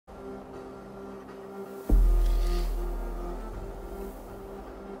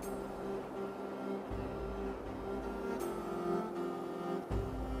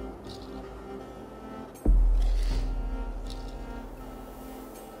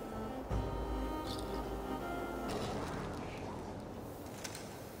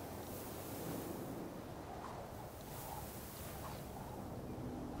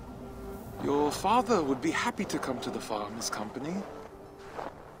Your father would be happy to come to the farm as company.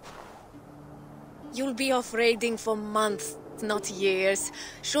 You'll be off raiding for months, not years.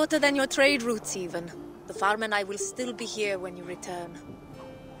 Shorter than your trade routes, even. The farm and I will still be here when you return.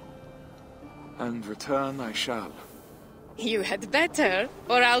 And return I shall. You had better,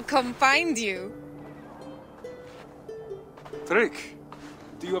 or I'll come find you. Trick,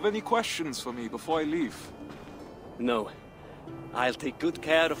 do you have any questions for me before I leave? No. I'll take good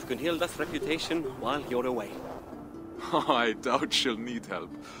care of Gunhilda's reputation while you're away. I doubt she'll need help,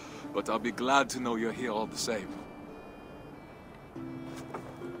 but I'll be glad to know you're here all the same.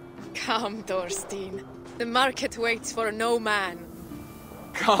 Come, Thorstein. The market waits for no man.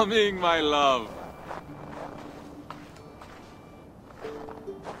 Coming, my love!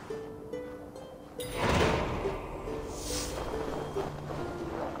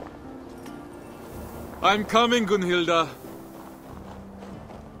 I'm coming, Gunhilda.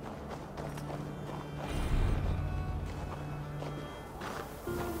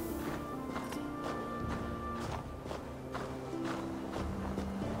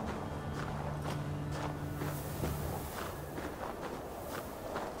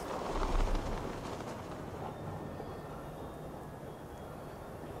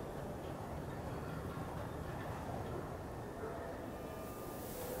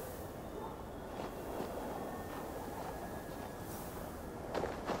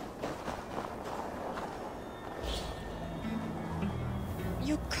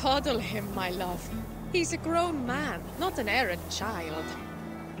 You coddle him, my love. He's a grown man, not an errant child.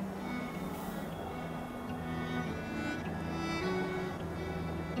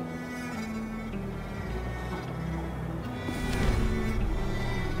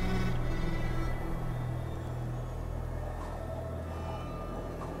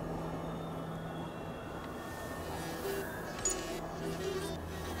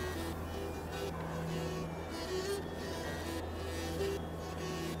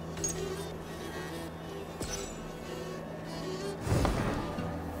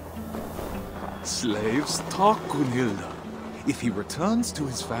 Slaves, talk, Gunhilda. If he returns to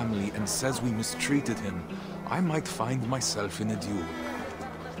his family and says we mistreated him, I might find myself in a duel.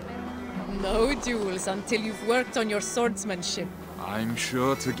 No duels until you've worked on your swordsmanship. I'm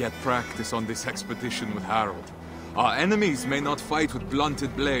sure to get practice on this expedition with Harold. Our enemies may not fight with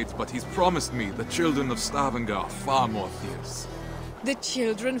blunted blades, but he's promised me the children of Stavanger are far more fierce. The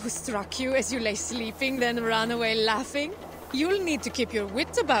children who struck you as you lay sleeping, then ran away laughing? You'll need to keep your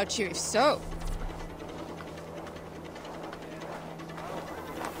wits about you if so.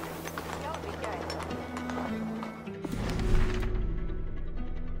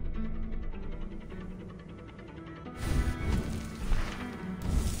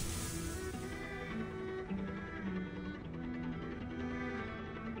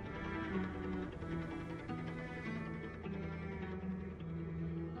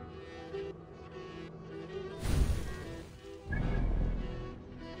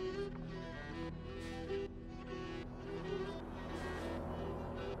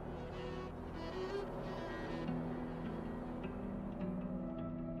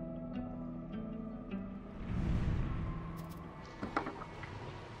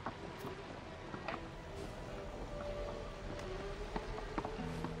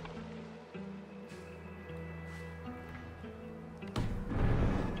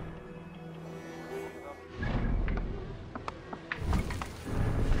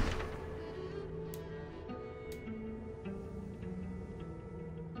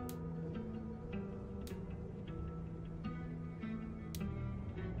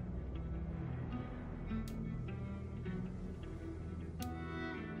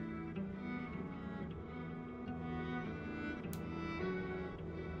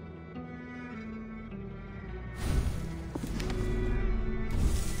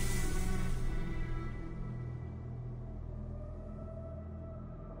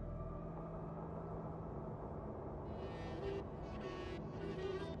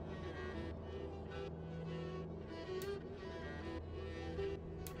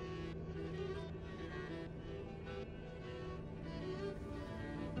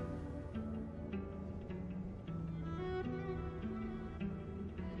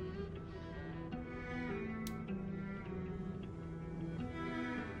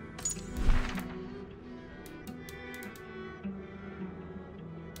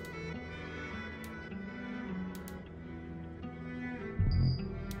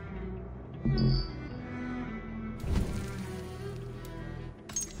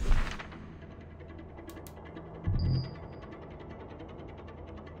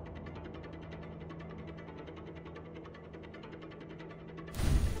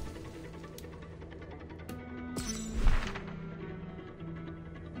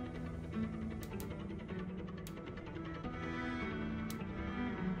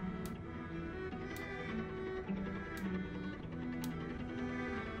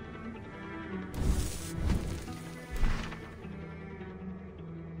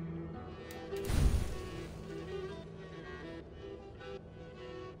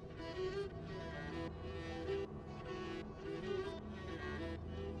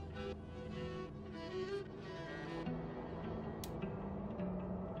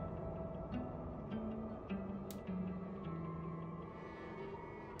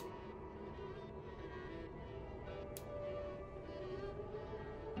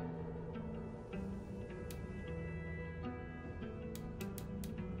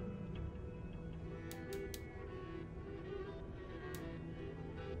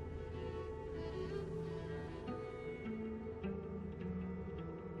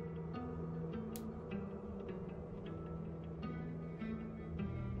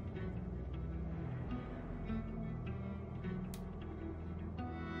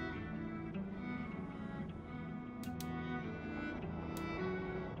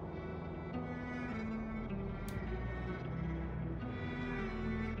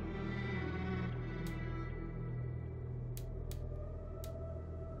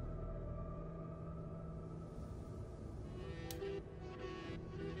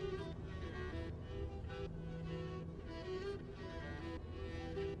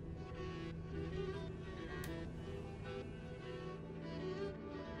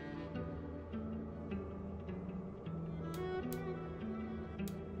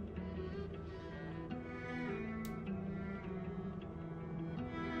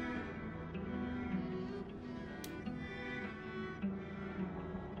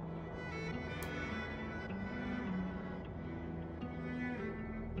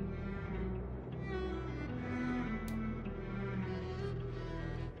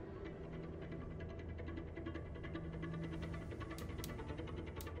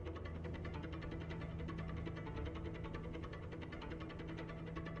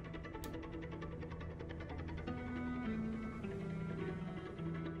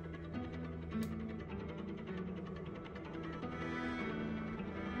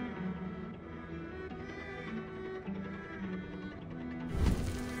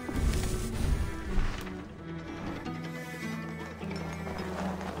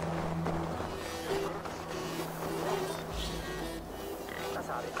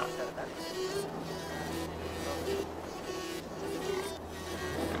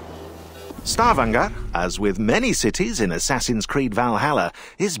 Stavanger, as with many cities in Assassin's Creed Valhalla,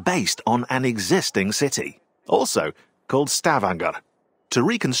 is based on an existing city, also called Stavanger. To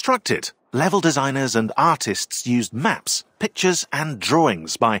reconstruct it, level designers and artists used maps, pictures and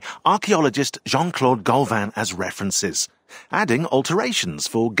drawings by archaeologist Jean-Claude Gauvin as references, adding alterations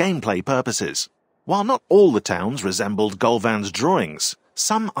for gameplay purposes. While not all the towns resembled Gauvin's drawings,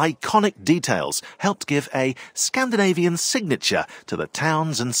 some iconic details helped give a Scandinavian signature to the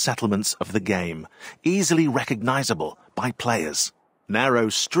towns and settlements of the game, easily recognizable by players. Narrow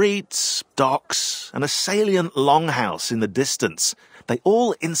streets, docks, and a salient longhouse in the distance, they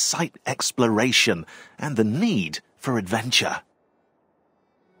all incite exploration and the need for adventure.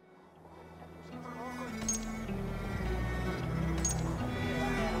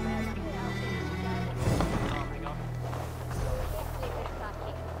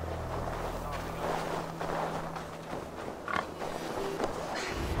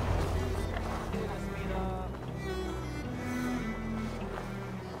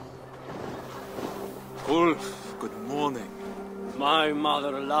 Ulf, good morning. My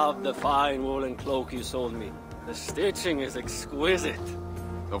mother loved the fine woolen cloak you sold me. The stitching is exquisite.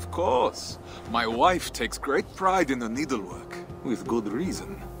 Of course. My wife takes great pride in the needlework, with good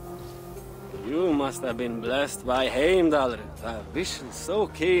reason. You must have been blessed by Heimdall, a vision so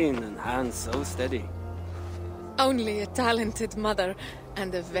keen and hands so steady. Only a talented mother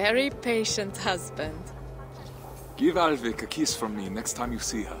and a very patient husband. Give Alvik a kiss from me next time you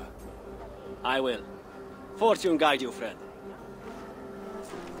see her. I will. Fortune guide you, friend.